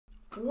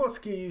What's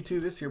good,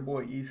 YouTube? It's your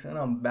boy Ethan.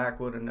 I'm back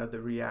with another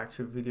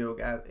reaction video,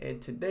 guys.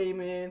 And today,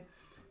 man,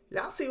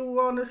 y'all see who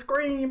on the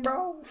screen,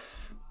 bro?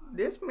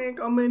 This man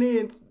coming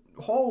in,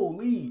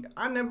 holy,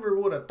 I never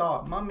would have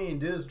thought. My man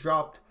just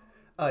dropped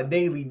a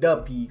Daily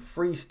Duppy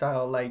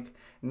freestyle like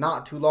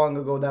not too long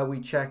ago that we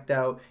checked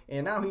out,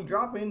 and now he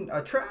dropping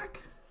a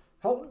track.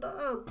 Hold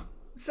up,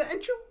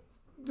 Central,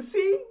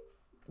 see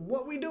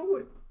what we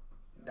doing?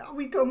 Now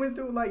we coming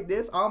through like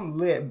this. I'm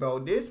lit, bro.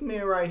 This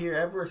man right here,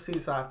 ever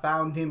since I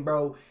found him,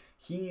 bro,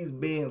 he's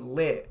been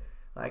lit.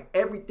 Like,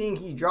 everything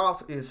he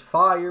drops is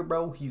fire,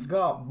 bro. He's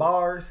got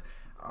bars.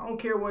 I don't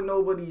care what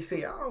nobody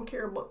say. I don't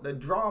care about the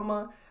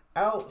drama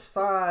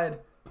outside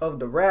of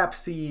the rap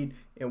scene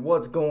and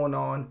what's going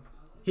on.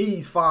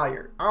 He's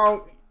fire.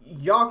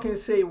 Y'all can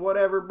say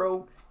whatever,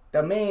 bro.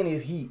 The man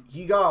is heat.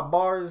 He got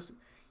bars.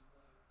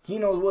 He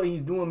knows what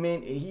he's doing, man.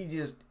 And he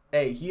just,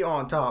 hey, he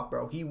on top,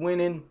 bro. He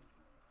winning.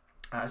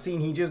 I seen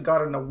he just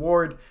got an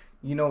award,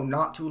 you know,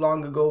 not too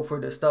long ago for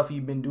the stuff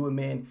he been doing,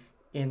 man.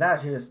 And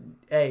that's just,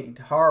 hey,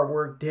 hard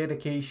work,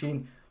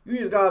 dedication. You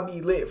just gotta be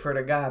lit for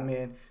the guy,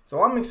 man. So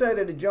I'm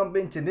excited to jump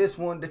into this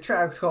one. The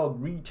track's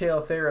called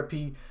Retail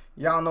Therapy.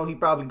 Y'all know he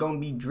probably gonna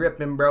be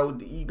dripping, bro.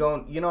 He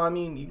gonna, you know what I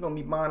mean? He gonna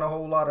be buying a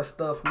whole lot of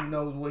stuff. Who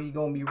knows what he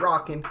gonna be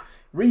rocking?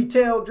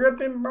 Retail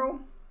dripping, bro.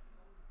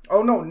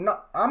 Oh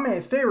no, I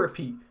meant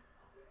therapy.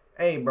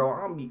 Hey, bro,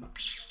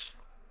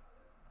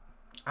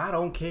 I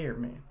don't care,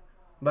 man.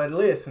 But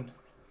listen,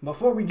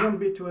 before we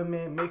jump into it,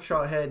 man, make sure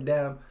y'all head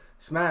down,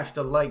 smash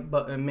the like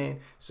button, man.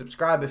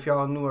 Subscribe if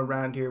y'all new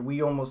around here.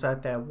 We almost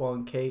at that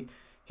 1K.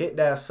 Hit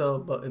that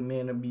sub button,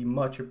 man. It'll be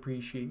much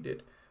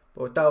appreciated.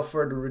 But without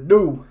further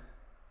ado,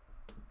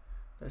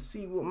 let's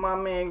see what my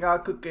man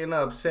got cooking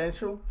up,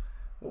 Central.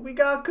 What we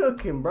got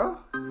cooking, bro?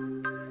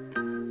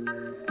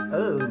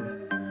 Oh.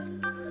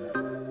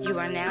 You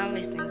are now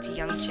listening to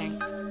Young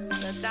Chinks.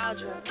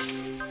 Nostalgia.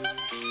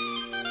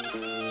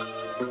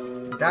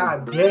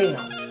 God damn.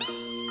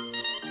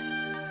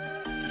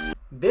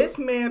 This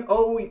man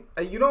always,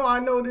 you know, I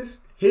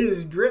noticed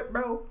his drip,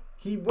 bro.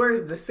 He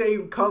wears the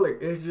same color.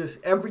 It's just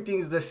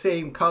everything's the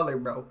same color,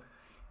 bro.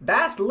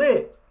 That's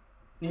lit.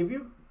 I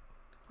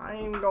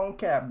ain't even gonna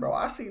cap, bro.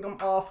 I see them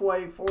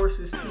off-white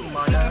forces too,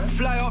 my guy.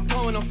 Fly up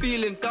town when I'm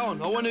feeling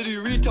down. I wanna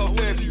do retail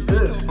therapy.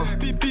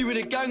 Be with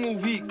the gang all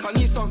week. I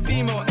need some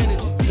female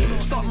energy.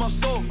 Suck my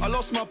soul, I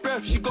lost my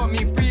breath. She got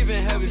me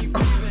breathing heavily.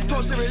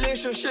 Toxic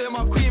relationship,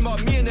 my queen,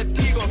 but me and the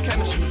T got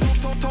chemistry.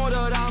 Told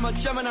her that I'm a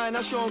Gemini,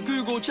 now she on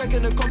Google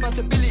checking the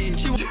compatibility.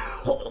 She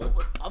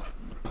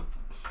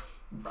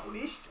bro,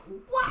 this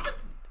what?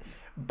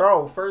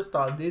 Bro, first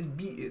off, this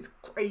beat is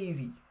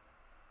crazy.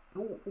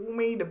 Who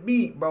made the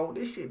beat, bro?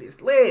 This shit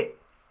is lit.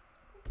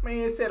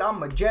 Man said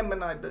I'm a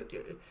Gemini.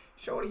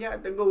 Shorty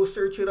had to go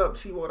search it up,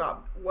 see what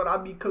I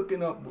be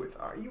cooking up with.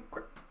 Are you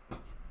crazy?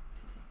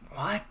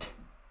 What?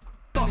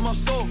 My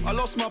soul, I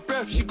lost my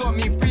breath, she got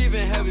me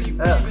breathing heavily.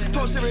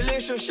 Toxic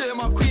relationship,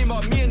 my queen,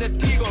 but me and the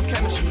T got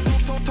chemistry.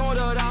 Told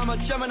her that I'm a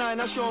Gemini,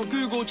 now she on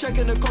Google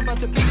checking the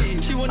compatibility.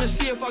 She wanna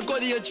see if I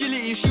got the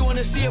agility, she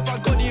wanna see if I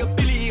got the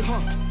ability,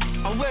 huh?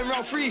 I went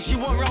round 3, she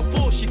want round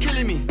 4, she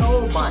killing me.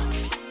 Oh my.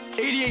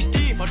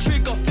 ADHD, my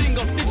trigger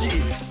finger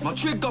fidgety. My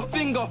trigger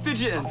finger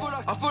fidgeting.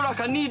 I feel like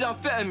I need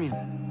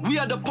amphetamine. We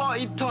had the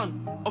party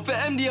ton of the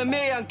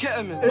MDMA and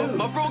ketamine. Ew.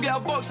 My bro get a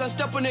box and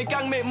step on the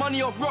gang, make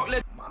money off rock.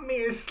 My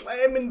man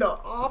slamming the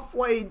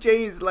off-white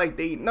J's like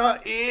they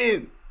not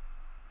in.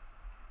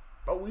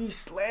 Bro, he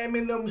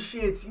slamming them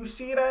shits. You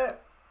see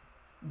that?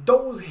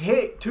 Those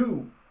hit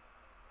too.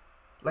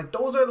 Like,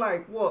 those are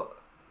like, what?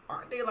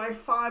 Aren't they like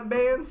 5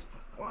 bands?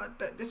 What?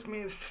 This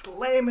man's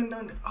slamming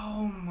them.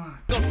 Oh my.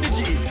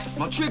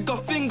 My trigger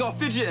finger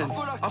fidgeting.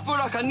 I feel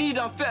like I need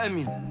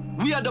amphetamine.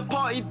 We had the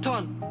party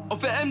ton of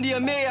the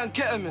MDMA and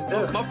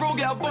ketamine. My bro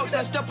get a box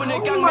and step on the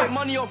gang, make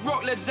money off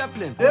rock Led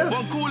Zeppelin.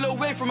 One call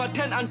away from a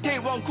tent and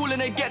take one call and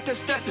they get to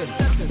stepping.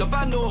 The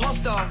band all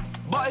hostile,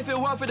 but if it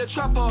weren't for the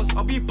trap house,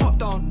 I'll be popped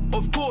down.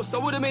 Of course, I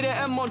would've made an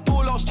M1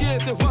 tour last year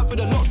if it weren't for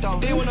the lockdown.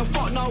 They wanna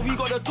fuck now, we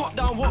got the top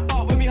down. What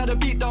about when we had a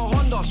beat down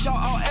Honda? Shout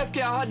out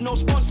FK, I had no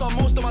sponsor.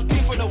 Most of my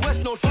team from the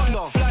West, no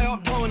thunder. Fly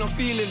up town when I'm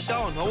feeling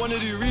down. I wanna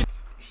do read.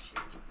 This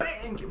shit's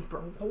banging,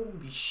 bro.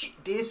 Holy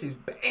shit, this is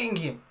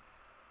banging.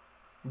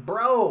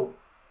 Bro,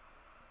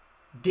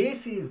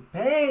 this is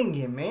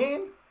banging,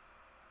 man.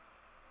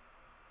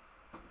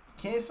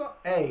 Can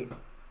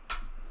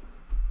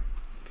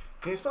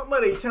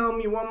somebody tell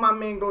me when my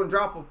man gonna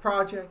drop a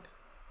project?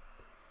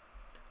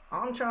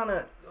 I'm trying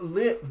to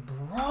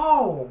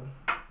bro.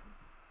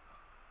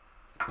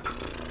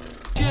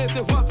 Yeah, if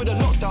it weren't for the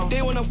lockdown,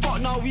 they wanna fuck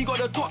now, we got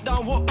the top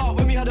down. What about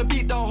when we had a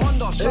beat down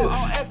Honda? Shout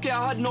out FK,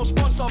 I had no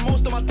sponsor.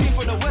 Most of my team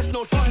from the West,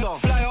 no thunder.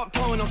 Fly up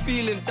town when I'm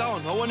feeling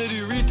down. I wanna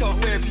do retail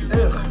therapy.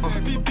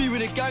 Be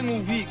with the gang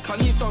all week. I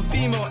need some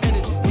female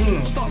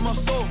energy. Suck my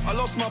soul, I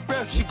lost my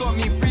breath. She got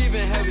me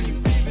breathing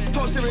heavily.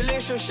 Toxic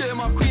relationship,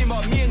 my queen,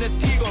 but me and the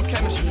T got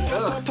chemistry.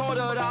 Told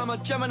her that I'm a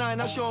Gemini,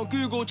 now she on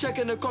Google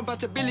checking the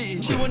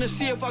compatibility. She wanna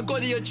see if I got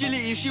the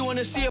agility. She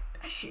wanna see if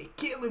that shit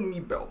killing me,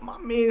 bro. My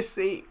man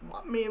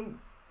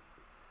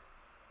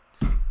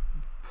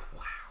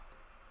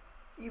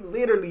He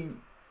literally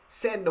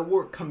said the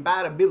word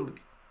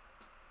compatibility.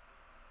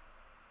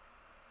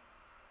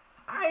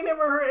 I ain't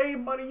never heard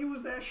anybody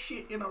use that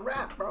shit in a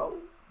rap, bro.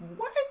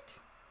 What?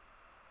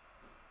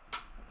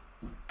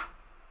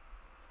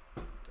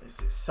 This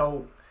is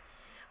so...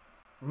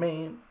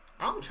 Man,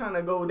 I'm trying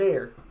to go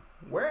there.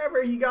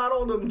 Wherever he got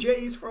all them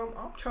J's from,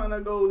 I'm trying to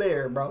go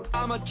there, bro.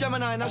 I'm a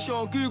Gemini and I show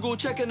on Google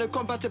checking the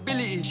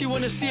compatibility. She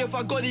wanna see if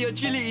I got the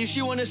agility.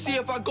 She wanna see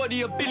if I got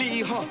the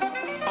ability, huh?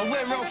 I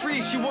went round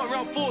 3, she want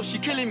round 4, she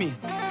killing me.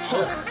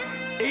 Huh.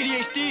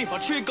 ADHD, my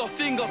trigger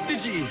finger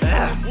fidgety.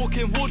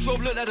 Walking wardrobe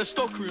look like a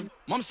stockroom.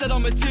 Mum said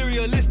I'm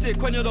materialistic.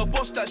 When you're the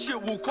boss, that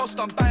shit will cost.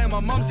 I'm buying my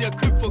mumsy a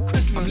crib for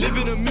Christmas. I'm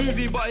living a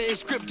movie, but it ain't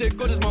scripted.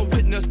 God is my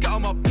witness, get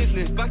out my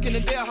business. Back in the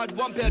day, I had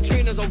one pair of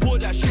trainers. I wore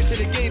that shit till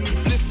they gave me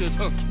blisters.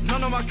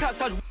 None of my cats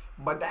had.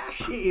 But that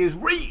shit is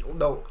real,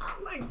 though. I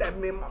like that,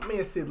 man. My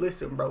man said,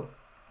 listen, bro.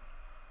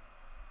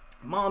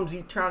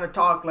 Momsy trying to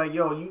talk like,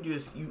 yo, you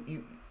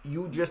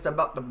just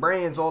about the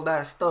brands, all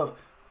that stuff.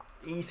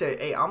 He said,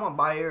 hey, I'm gonna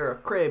buy her a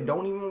crib.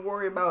 Don't even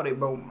worry about it,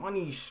 bro.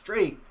 Money's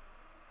straight.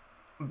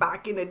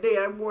 Back in the day,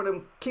 I wore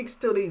them kicks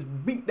till these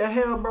beat the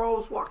hell, bro. I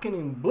was walking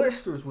in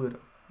blisters with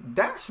them.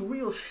 That's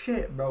real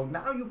shit, bro.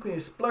 Now you can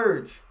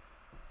splurge.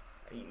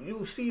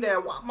 You see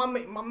that? My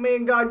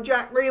man got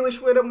Jack Grealish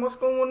with him. What's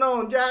going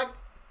on, Jack?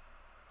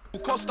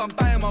 Cost, I'm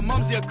buying my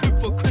mumsy a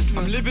crib for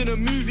Christmas. I'm living a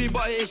movie,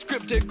 but it ain't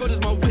scripted. God is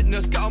my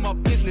witness, get out my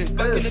business.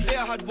 Back in the day,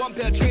 I had one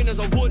pair of trainers.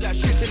 I wore that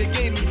shit till they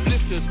gave me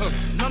blisters.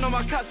 None of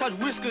my cats had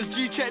whiskers.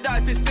 G-check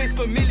that if it stays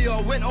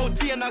familiar. Went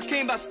OT and I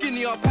came back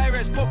skinnier.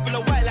 Pirates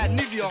popular white like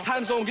Nivea.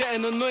 Time zone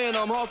getting annoying.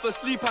 I'm half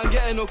asleep. I'm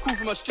getting a call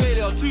from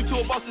Australia. 2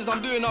 tour buses,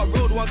 I'm doing up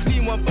road. 1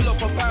 clean, 1 full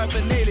up of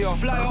paraphernalia.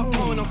 Fly up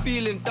town, I'm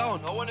feeling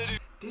down. I wanna do.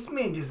 This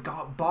man just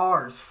got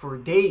bars for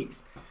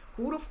days.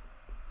 Who the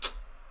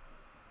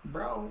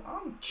bro,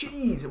 I'm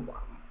cheese.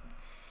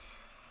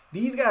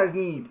 These guys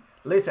need,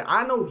 listen,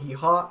 I know he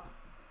hot,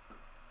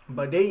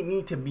 but they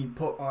need to be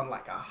put on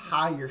like a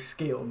higher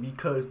scale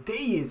because they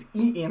is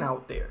eating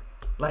out there.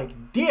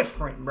 Like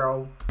different,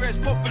 bro.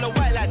 Popular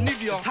white like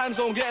Nivea. Time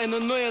zone getting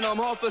annoying. I'm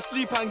half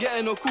asleep. I'm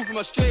getting a call from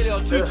Australia.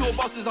 2 tour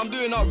buses. I'm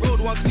doing up road.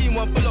 1 clean,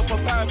 1 full up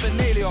of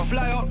paraphernalia.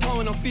 Fly up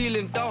town. I'm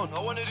feeling down. I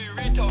wanna do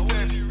retail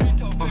wear.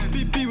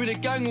 BP with the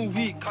gang all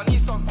week. I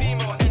need some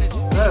female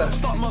energy.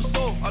 Suck my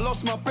soul. I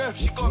lost my breath.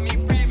 She got me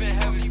breathing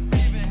heavily.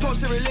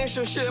 Toxic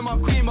relationship with my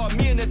queen, but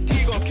me and the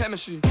T got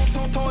chemistry.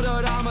 Told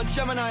her that I'm a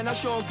Gemini and I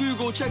show on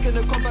Google checking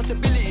the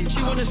compatibility.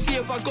 She wanna see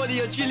if I got the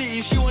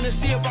agility. She wanna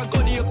see if I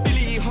got the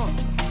ability, huh?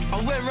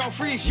 I went round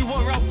 3, she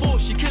want round 4,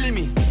 she killing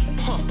me,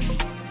 huh?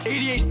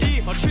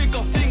 ADHD, my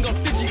trigger finger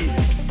fidgety.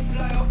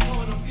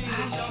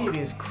 That shit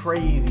is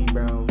crazy,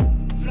 bro.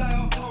 Fly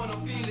up town,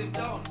 I'm feeling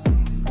down.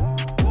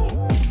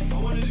 I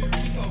wanna do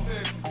retail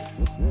therapy.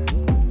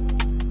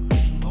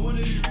 I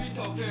wanna do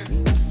retail therapy.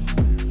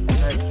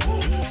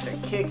 The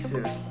kicks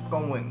are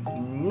going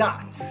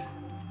nuts.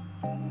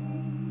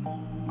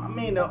 I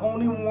mean, the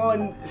only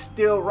one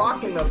still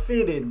rocking the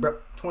fitted, bro.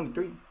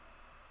 23.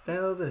 The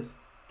hell is this?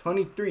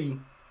 23.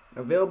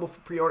 Available for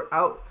pre-order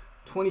out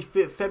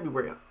 25th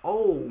February.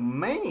 Oh,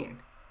 man.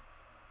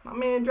 My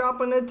man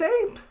dropping the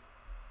tape.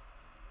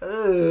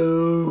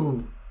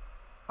 Oh.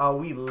 Oh,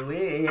 we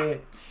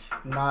lit.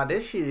 Nah,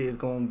 this shit is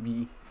going to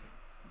be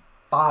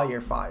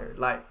fire.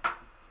 Like,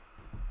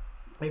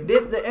 if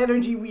this the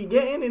energy we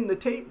getting in the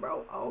tape,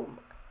 bro, oh my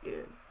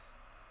goodness.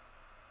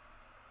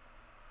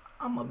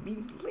 I'ma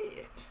be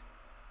lit.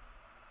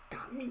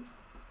 Got me.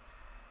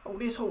 Oh,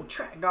 this whole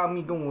track got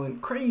me going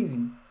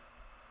crazy.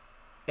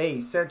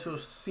 Hey, Central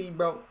C,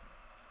 bro.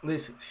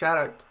 Listen, shout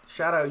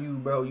out you,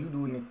 bro. You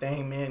doing your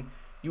thing, man.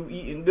 You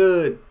eating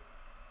good.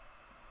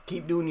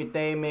 Keep doing your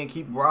thing, man.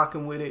 Keep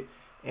rocking with it.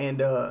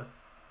 And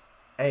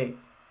hey,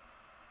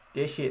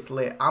 this shit's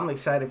lit. I'm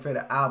excited for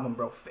the album,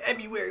 bro.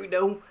 February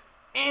though.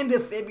 End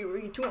of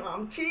February too.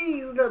 I'm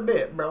cheesed a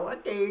bit, bro. I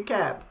can't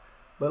cap.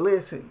 But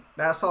listen,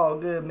 that's all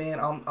good,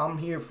 man. I'm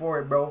here for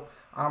it, bro.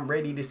 I'm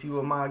ready to see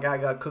what my guy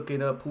got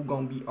cooking up, who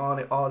gonna be on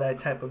it, all that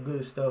type of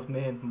good stuff,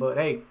 man. But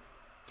hey,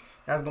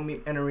 that's gonna be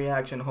the end of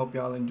reaction. Hope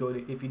y'all enjoyed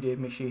it. If you did,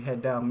 make sure you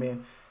head down,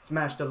 man.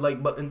 Smash the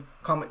like button.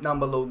 Comment down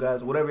below,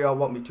 guys. Whatever y'all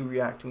want me to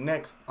react to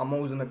next. I'm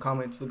always in the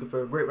comments looking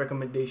for great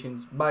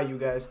recommendations by you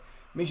guys.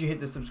 Make sure you hit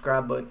the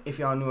subscribe button if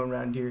y'all new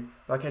around here.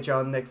 I'll catch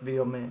y'all in the next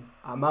video, man.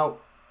 I'm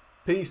out.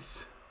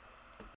 Peace.